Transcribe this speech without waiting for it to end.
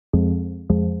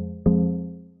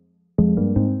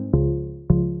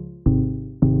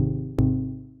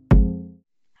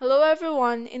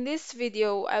everyone, in this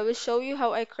video I will show you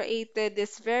how I created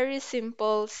this very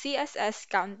simple CSS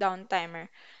countdown timer.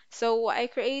 So I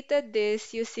created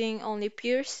this using only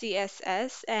pure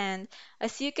CSS, and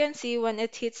as you can see, when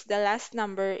it hits the last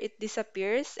number it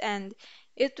disappears and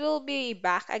it will be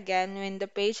back again when the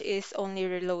page is only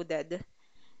reloaded.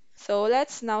 So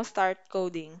let's now start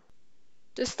coding.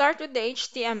 To start with the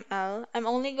HTML, I'm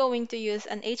only going to use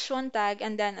an h1 tag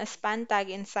and then a span tag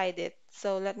inside it.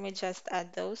 So let me just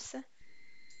add those.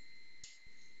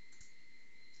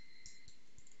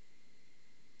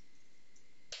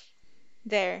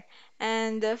 There.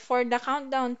 And for the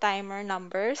countdown timer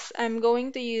numbers, I'm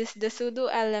going to use the pseudo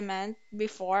element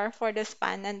before for the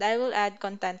span and I will add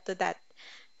content to that.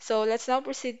 So let's now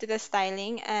proceed to the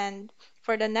styling, and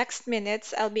for the next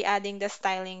minutes, I'll be adding the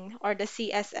styling or the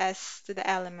CSS to the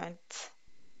element.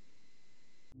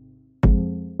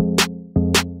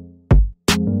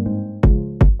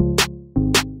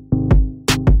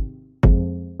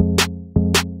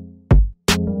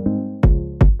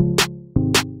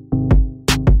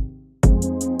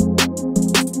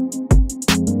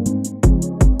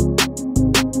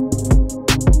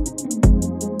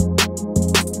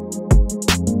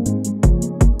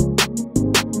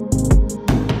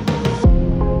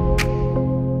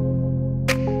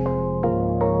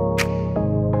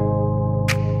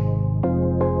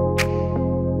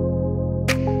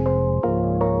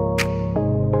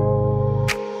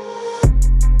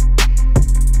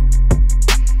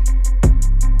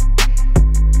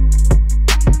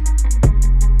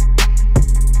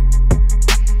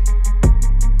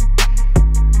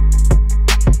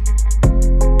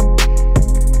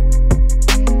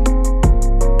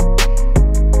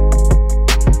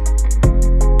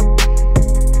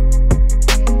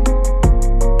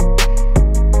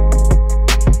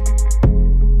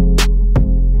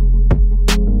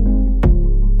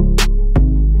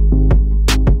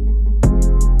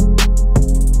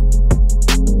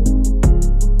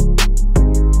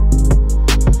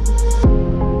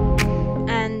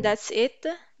 And that's it.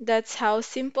 That's how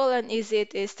simple and easy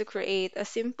it is to create a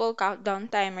simple countdown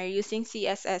timer using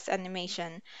CSS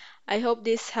animation. I hope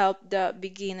this helped the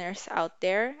beginners out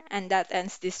there, and that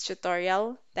ends this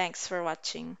tutorial. Thanks for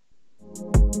watching.